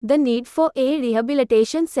The need for a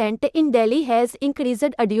rehabilitation center in Delhi has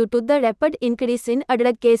increased due to the rapid increase in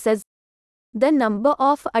drug cases. The number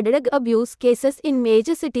of drug abuse cases in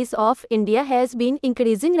major cities of India has been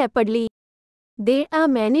increasing rapidly. There are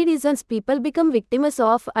many reasons people become victims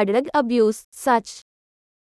of drug abuse, such